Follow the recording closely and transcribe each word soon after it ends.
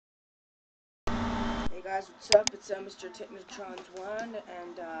Hey guys, what's up? It's Mr. Titmatrons1,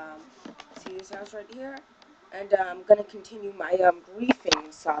 and see this house right here? And I'm gonna continue my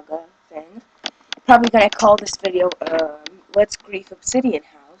griefing saga thing. Probably gonna call this video Let's Grief-Obsidian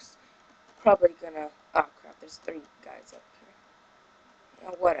House. Probably gonna, oh crap, there's 3 guys up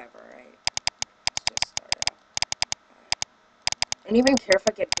here. Whatever, right? Let's just start out. I don't even care if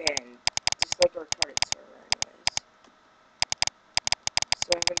I get banned, just like a retarded server anyways.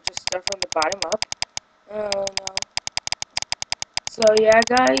 So I'm gonna just start from the bottom up. Oh no. So yeah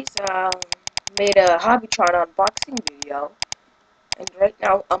guys, made a Hobbytron unboxing video, and right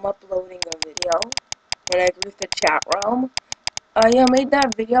now I'm uploading a video when I grief the chat realm. Yeah, I made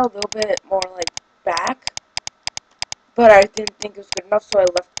that video a little bit more like back, but I didn't think it was good enough, so I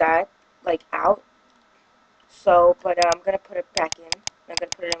left that like out. So, but I'm gonna put it back in. I'm gonna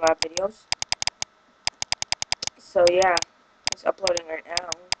put it in my videos. So yeah, it's uploading right now.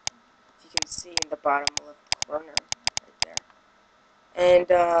 As you can see in the bottom left corner, right there. And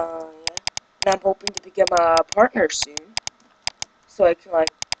yeah, and I'm hoping to become a partner soon, so I can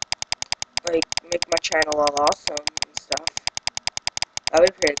like make my channel all awesome and stuff. That'd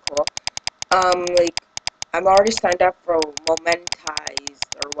be pretty cool. Like I'm already signed up for Momentize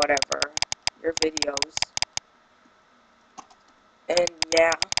or whatever your videos, and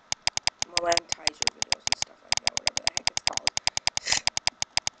yeah, Momentize your videos and stuff like that, whatever the heck it's called.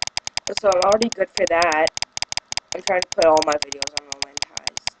 So I'm already good for that. I'm trying to put all my videos on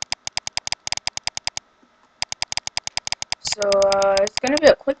Momentize. So it's gonna be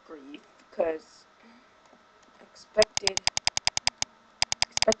a quick grief because I expected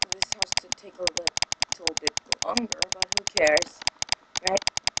this house to take a little bit longer, but who cares, right?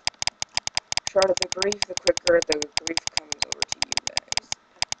 The shorter the grief, the quicker the grief comes over to you guys.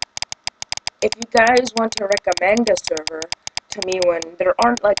 If you guys want to recommend a server to me when there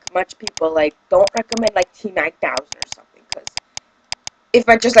aren't like much people, like don't recommend like T9000 or something, because if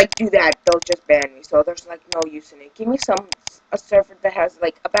I just like do that, they'll just ban me, so there's like no use in it. Give me a server that has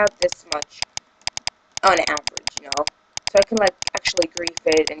like about this much on average, you know? So I can like actually grief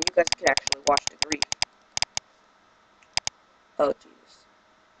it, and you guys can actually watch the grief. Oh Jesus.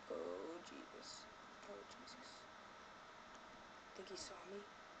 Oh Jesus. Oh Jesus. Think he saw me?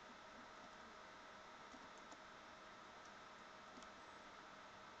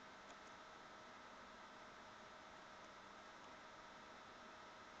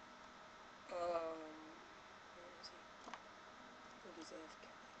 Where is he? I think he's AFK.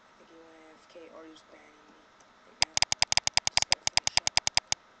 I think he went AFK or he's banning me right now. Just gotta finish up.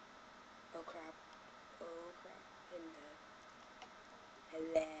 Oh crap. Oh crap. Hello.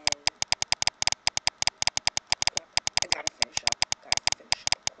 Hello. Yep. I gotta finish up. Gotta finish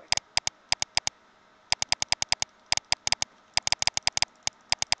up quick.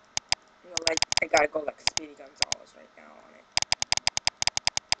 You know, like, I gotta go like Speedy Gonzalez right now on it.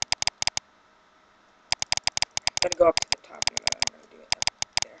 I'm gonna go up to the top and then I'm gonna do it up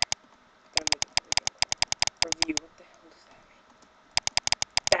there. I'm gonna make a freaking review. What the hell does that mean?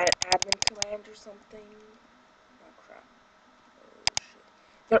 That admin command or something? Oh crap. Oh shit.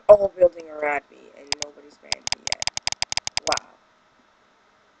 They're all building around me and nobody's banned me yet. Wow.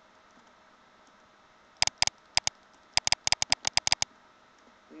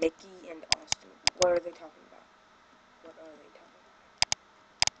 Mickey and Austin. What are they talking about? What are they talking about?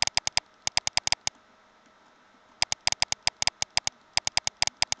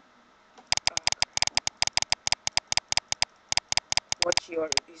 Oh crap. What's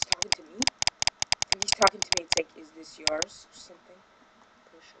yours? He's talking to me? I think he's talking to me. It's like, is this yours? Or something.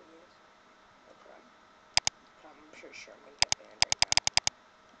 Pretty sure he is. Oh crap. I'm pretty sure I'm gonna get banned right now.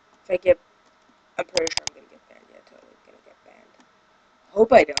 I'm pretty sure I'm gonna get banned. Yeah, totally gonna get banned.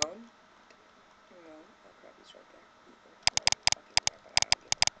 Hope I don't. No. Oh crap, he's right there. He's right fucking there, but I don't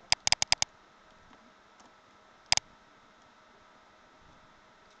give a fuck.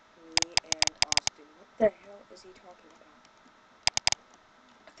 Me and Austin. What the hell is he talking about?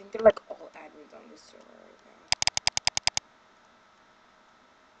 I think they're like all admins on this server right now.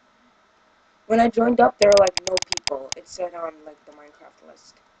 When I joined up, there were like no people. It said on like the Minecraft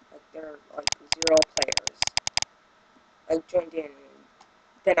list, like there are like 0 players. I joined in,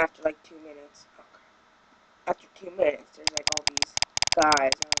 then after like 2 minutes, oh crap. After 2 minutes, there's like all these guys. I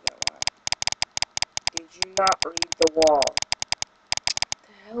don't get why. Did you not read the wall? What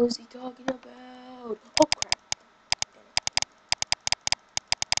the hell is he talking about? Oh crap. Damn it.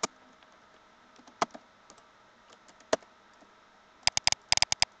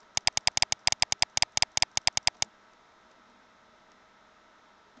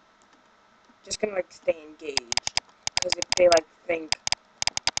 Just gonna like stay engaged, because if they like think,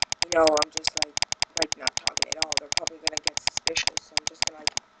 you know, I'm just like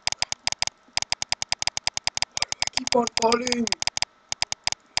keep on falling.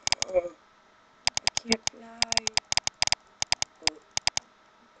 I can't fly.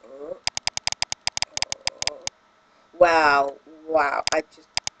 Uh, wow, wow. I just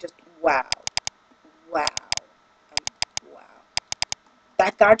wow, wow, wow.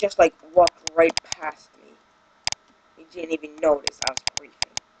 That guy just like walked right past me. He didn't even notice I was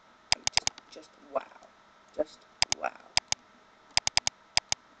griefing. Just wow, just wow.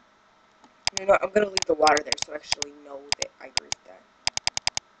 You know, I'm gonna leave the water there so I actually know that I griefed that.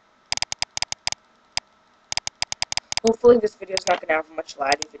 Hopefully this video is not gonna have much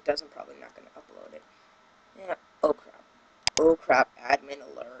lag. If it does, I'm probably not gonna upload it. Yeah. Oh crap. Oh crap. Admin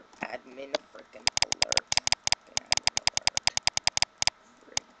alert. Admin freaking alert.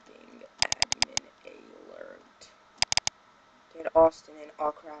 Freaking admin alert. Get Austin in.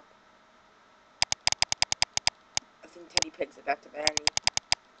 Oh crap. I think Teddy Pig's about to ban me.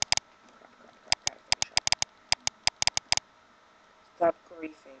 Crap, crap, crap. Gotta finish up. Stop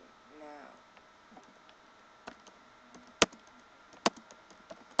griefing now.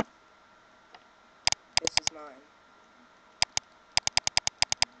 This is mine.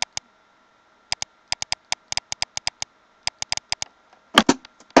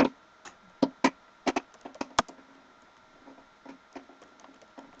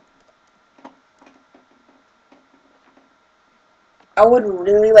 I would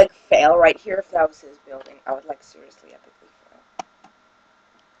really like fail right here if that was his building. I would like seriously epically fail.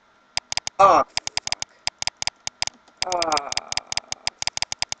 Oh fuck.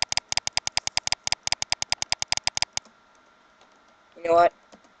 You know what?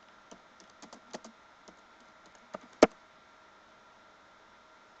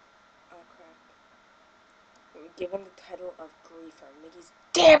 Oh crap. Given the title of griefer, Mickey's.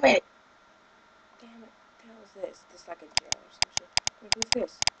 Damn it! Damn it. What the hell is this? This is like a jail or some shit. Wait, who's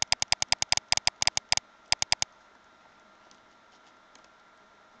this?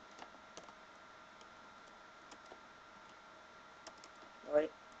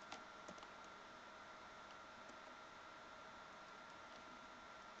 Wait.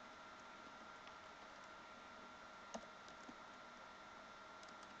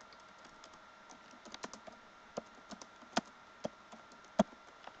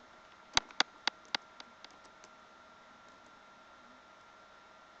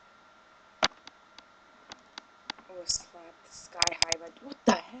 Oh, slap the sky high, but what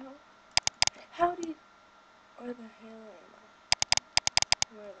the hell? How did? Where the hell am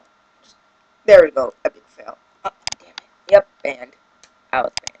I? Where the? Just, there we go. Epic fail. Oh, damn it. Yep, banned. I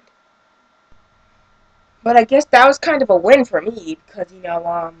was banned. But I guess that was kind of a win for me because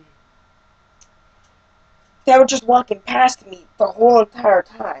they were just walking past me the whole entire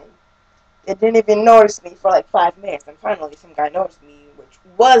time. They didn't even notice me for like 5 minutes, and finally some guy noticed me, which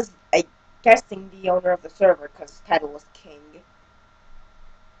was, I guessing, the owner of the server because his title was King.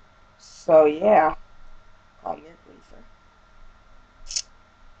 So yeah, call me a griefer.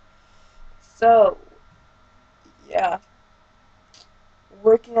 So yeah,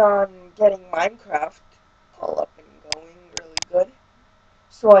 working on getting Minecraft all up and going really good,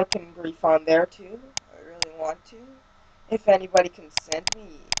 so I can grief on there too. I really want to. If anybody can send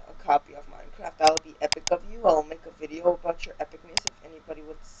me a copy of Minecraft, that would be epic of you. I'll make a video about your epicness if anybody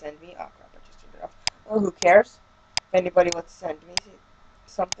would send me. Oh crap, I just turned it off. Oh, who cares? If anybody would send me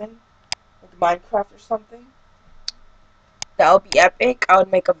something, like Minecraft or something, that would be epic. I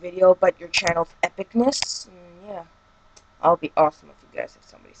would make a video about your channel's epicness. And yeah, I'll be awesome if you guys, if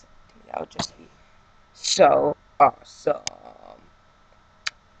somebody sent it to me. That would just be so awesome.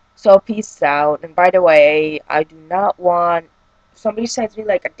 So peace out. And by the way, I do not want, if somebody sends me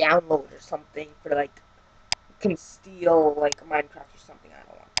like a download or something for like can steal like Minecraft or something, I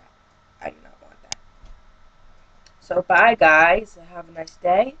don't want that. I do not want that. So bye guys. Have a nice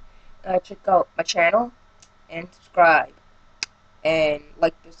day. Check out my channel and subscribe and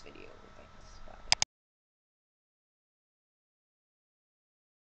like this video.